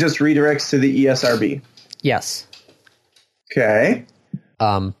currently just redirects to the ESRB. Yes. Okay.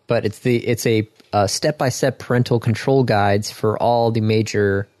 But it's a step-by-step parental control guides for all the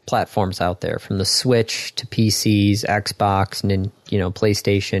major platforms out there, from the Switch to PCs, Xbox, and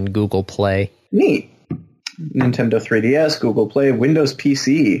PlayStation, Google Play. Neat. Nintendo 3DS, Google Play, Windows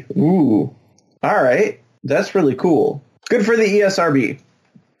PC. Ooh. All right. That's really cool. Good for the ESRB.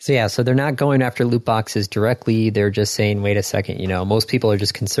 So they're not going after loot boxes directly. They're just saying, wait a second, most people are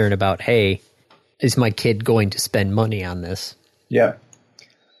just concerned about, hey, is my kid going to spend money on this? Yeah.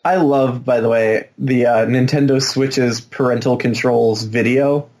 I love, by the way, the Nintendo Switch's parental controls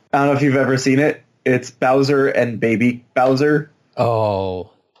video. I don't know if you've ever seen it. It's Bowser and Baby Bowser.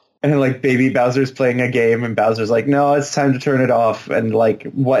 Oh. And Baby Bowser's playing a game, and Bowser's like, no, it's time to turn it off, and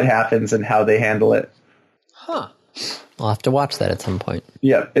what happens and how they handle it. Huh. I'll have to watch that at some point.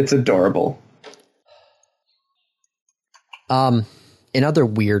 Yeah, it's adorable. In other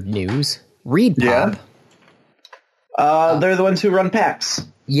weird news, ReedPop. Yeah. They're the ones who run PAX.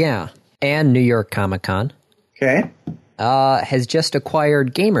 Yeah, and New York Comic Con. Okay. Has just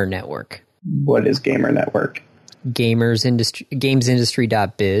acquired Gamer Network. What is Gamer Network?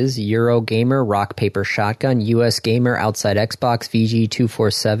 GamesIndustry.biz, Eurogamer, Rock Paper Shotgun, US Gamer, Outside Xbox,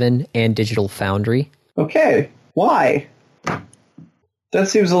 VG247, and Digital Foundry. Okay. Why? That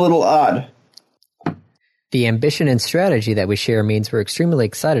seems a little odd. The ambition and strategy that we share means we're extremely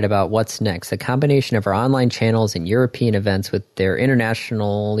excited about what's next. The combination of our online channels and European events with their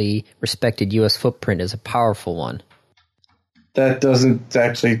internationally respected US footprint is a powerful one. That doesn't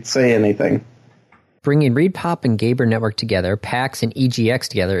actually say anything. bringing ReadPop and Gaber Network together, PAX and EGX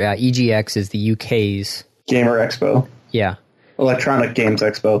together. EGX is the UK's... Gamer Expo. Yeah. Electronic Games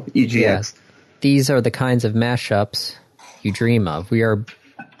Expo, EGX. Yeah. These are the kinds of mashups you dream of. We are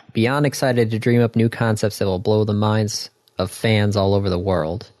beyond excited to dream up new concepts that will blow the minds of fans all over the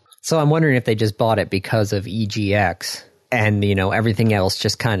world. So I'm wondering if they just bought it because of EGX and, everything else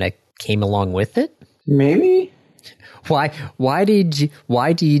just kind of came along with it? Maybe? Why did you,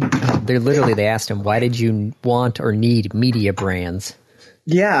 they asked him, why did you want or need media brands?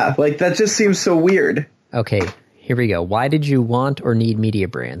 Yeah, that just seems so weird. Okay, here we go. Why did you want or need media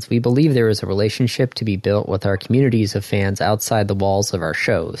brands? We believe there is a relationship to be built with our communities of fans outside the walls of our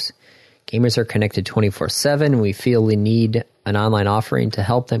shows. Gamers are connected 24/7. We feel we need an online offering to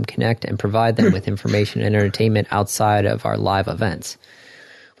help them connect and provide them with information and entertainment outside of our live events.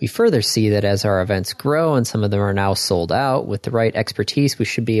 We further see that as our events grow, and some of them are now sold out, with the right expertise, we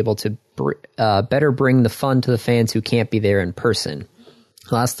should be able to better bring the fun to the fans who can't be there in person.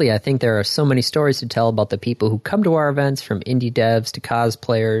 Lastly, I think there are so many stories to tell about the people who come to our events, from indie devs to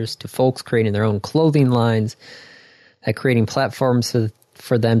cosplayers to folks creating their own clothing lines, that creating platforms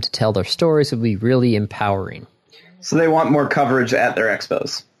for them to tell their stories would be really empowering. So they want more coverage at their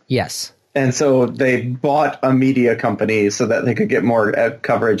expos. Yes. And so they bought a media company so that they could get more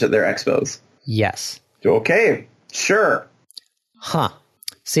coverage at their expos. Yes. Okay, sure. Huh.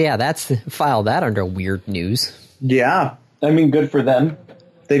 So yeah, file that under weird news. Yeah. I mean, good for them.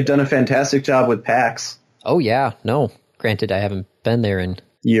 They've done a fantastic job with PAX. Oh yeah, no. Granted, I haven't been there in...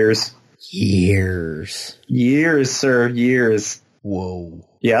 Years. Years, sir, years. Whoa.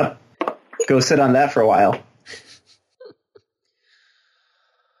 Yep. Go sit on that for a while.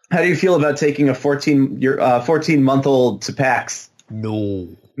 How do you feel about taking a 14-month-old to PAX? No.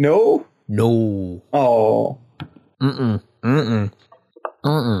 No? No. Oh. Nope.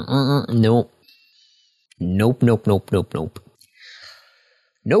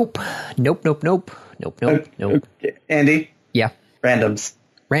 Nope. Andy? Yeah. Randoms.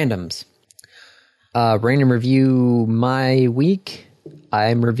 Random review my week.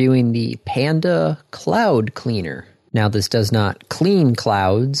 I'm reviewing the Panda Cloud Cleaner. Now, this does not clean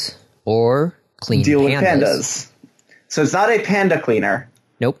clouds or clean Deal pandas. with pandas. So it's not a panda cleaner.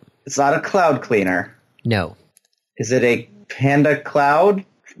 Nope. It's not a cloud cleaner. No. Is it a panda cloud?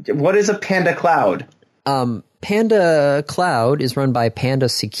 What is a panda cloud? Panda Cloud is run by Panda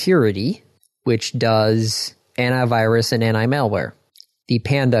Security, which does antivirus and anti-malware. The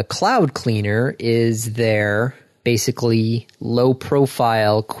Panda Cloud Cleaner is their basically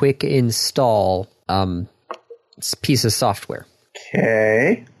low-profile, quick install piece of software.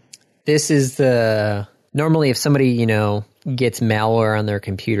 Okay. This is normally if somebody, gets malware on their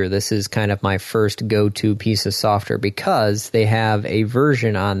computer, this is kind of my first go-to piece of software because they have a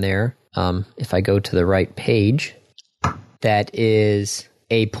version on there, if I go to the right page, that is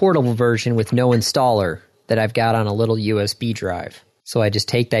a portable version with no installer that I've got on a little USB drive. So I just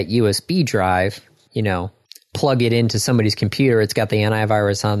take that USB drive, plug it into somebody's computer. It's got the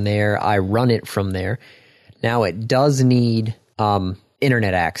antivirus on there. I run it from there. Now it does need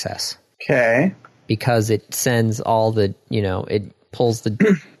internet access. Okay. Because it sends all the, it pulls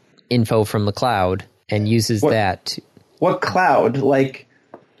the info from the cloud and uses that. What cloud?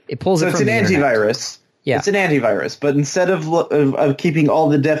 It pulls it from the internet. It's an antivirus. Yeah. It's an antivirus, but instead of keeping all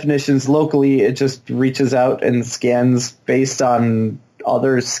the definitions locally, it just reaches out and scans based on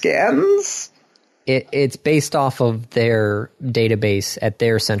other scans? It's based off of their database at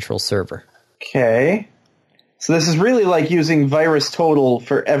their central server. Okay. So this is really like using VirusTotal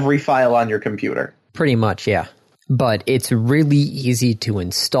for every file on your computer. Pretty much, yeah. But it's really easy to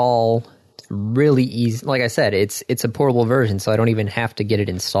install. It's really easy. Like I said, it's a portable version, so I don't even have to get it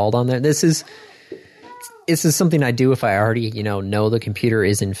installed on there. This is something I do if I already, know the computer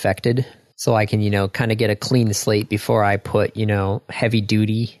is infected. So I can, kind of get a clean slate before I put, heavy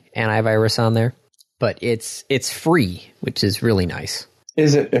duty antivirus on there. But it's free, which is really nice.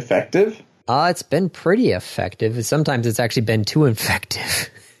 Is it effective? It's been pretty effective. Sometimes it's actually been too effective.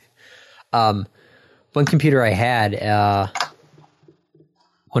 One computer I had,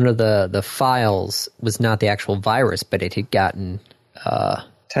 one of the files was not the actual virus, but it had gotten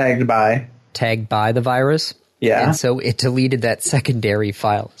tagged by the virus. Yeah. And so it deleted that secondary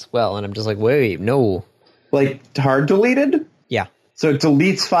file as well. And I'm just like, wait, no. Like hard deleted? Yeah. So it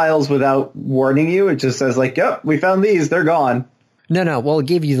deletes files without warning you? It just says yep, we found these, they're gone. No. Well, it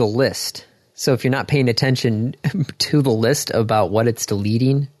gave you the list. So if you're not paying attention to the list about what it's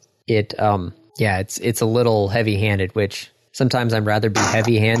deleting, it's a little heavy-handed, which sometimes I'd rather be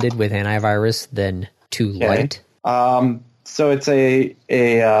heavy-handed with antivirus than too light. So it's a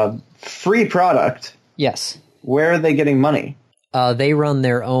free product. Yes. Where are they getting money? They run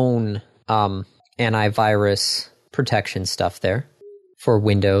their own antivirus protection stuff there for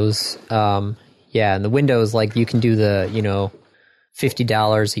Windows. Yeah, and the Windows, like, you can do the,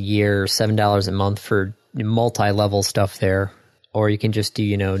 $50 a year, $7 a month for multi-level stuff there. Or you can just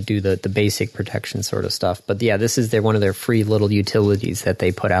do the basic protection sort of stuff. But yeah, this is one of their free little utilities that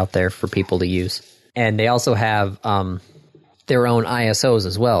they put out there for people to use. And they also have their own ISOs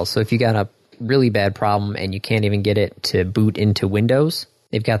as well. So if you got a really bad problem and you can't even get it to boot into Windows,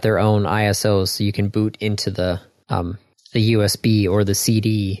 they've got their own ISOs, so you can boot into the USB or the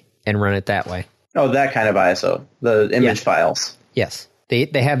CD and run it that way. Oh, that kind of ISO, the image files. Yes.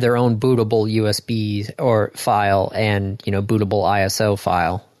 They have their own bootable USB or file and, bootable ISO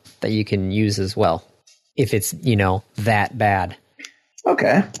file that you can use as well if it's, that bad.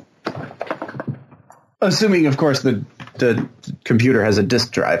 Okay. Assuming, of course, the computer has a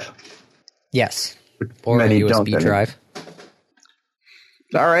disk drive. Yes. Or a USB drive.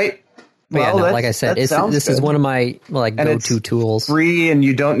 All right. Well, yeah, like I said, this is one of my go-to tools. Free, and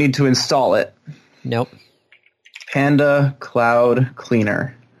you don't need to install it. Nope. Panda Cloud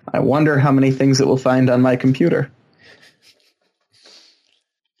Cleaner. I wonder how many things it will find on my computer.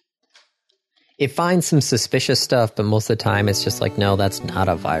 It finds some suspicious stuff, but most of the time it's just like, no, that's not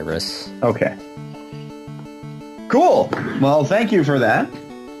a virus. Okay. Cool. Well, thank you for that.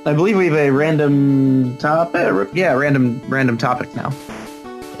 I believe we have a random topic. Yeah, random topic now.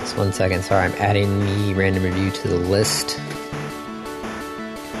 Just 1 second. Sorry, I'm adding the random review to the list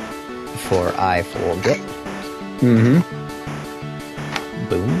before I forget. Mm-hmm.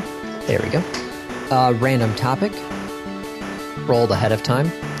 Boom. There we go. Random topic. Rolled ahead of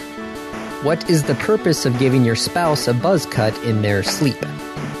time. What is the purpose of giving your spouse a buzz cut in their sleep?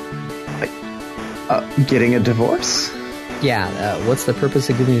 Getting a divorce? Yeah, what's the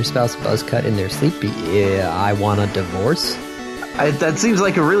purpose of giving your spouse a buzz cut in their sleep? I want a divorce. That seems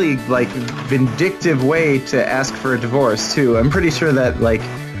like a really, vindictive way to ask for a divorce, too. I'm pretty sure that,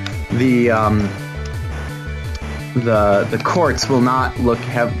 the courts will not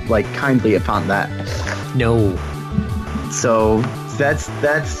kindly upon that. No. So that's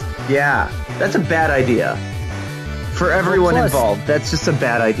a bad idea. For everyone involved, that's just a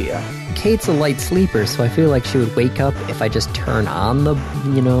bad idea. Kate's a light sleeper, so I feel like she would wake up if I just turn on the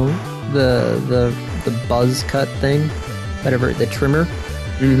buzz cut thing, whatever, the trimmer,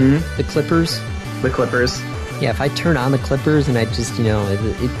 the clippers. The clippers. Yeah, if I turn on the clippers and I just,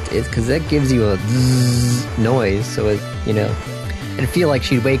 because that gives you a zzz noise, so it'd feel like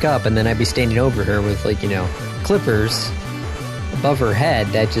she'd wake up and then I'd be standing over her with, clippers above her head.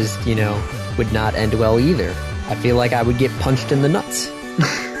 That just, would not end well either. I feel like I would get punched in the nuts.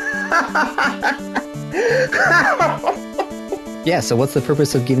 Yeah, so what's the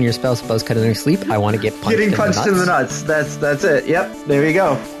purpose of giving your spouse a buzz cut in their sleep? I want to get punched in the nuts. Getting punched in the nuts. That's it. Yep, there you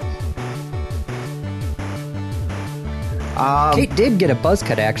go. Kate did get a buzz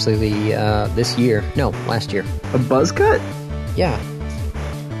cut, actually, this year. No, last year. A buzz cut? Yeah.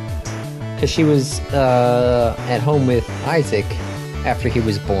 Because she was at home with Isaac after he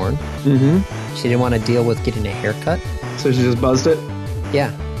was born. Mm-hmm. She didn't want to deal with getting a haircut. So she just buzzed it?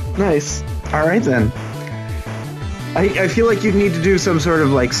 Yeah. Nice. All right, then. I feel like you'd need to do some sort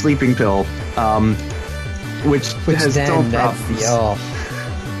of, sleeping pill, which has its own problems.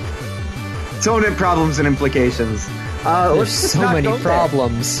 Its own problems and implications. There's so many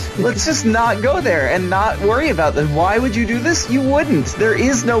problems. Let's just not go there and not worry about them. Why would you do this? You wouldn't. There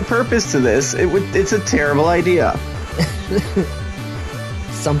is no purpose to this. It's a terrible idea.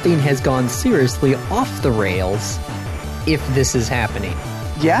 Something has gone seriously off the rails if this is happening.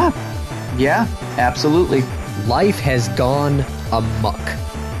 Yeah, absolutely. Life has gone amok.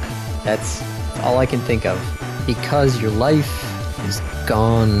 That's all I can think of. Because your life has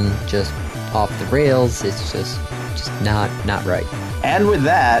gone just off the rails, it's just not right. And with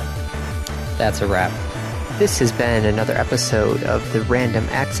that, that's a wrap. This has been another episode of the Random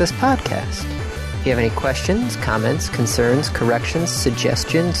Access Podcast. If you have any questions, comments, concerns, corrections,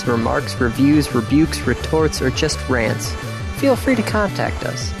 suggestions, remarks, reviews, rebukes, retorts, or just rants, feel free to contact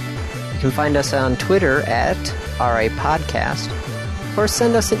us. You can find us on Twitter at RAPodcast, or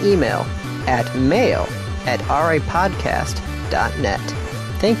send us an email at mail@rapodcast.net.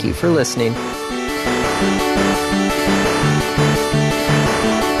 Thank you for listening.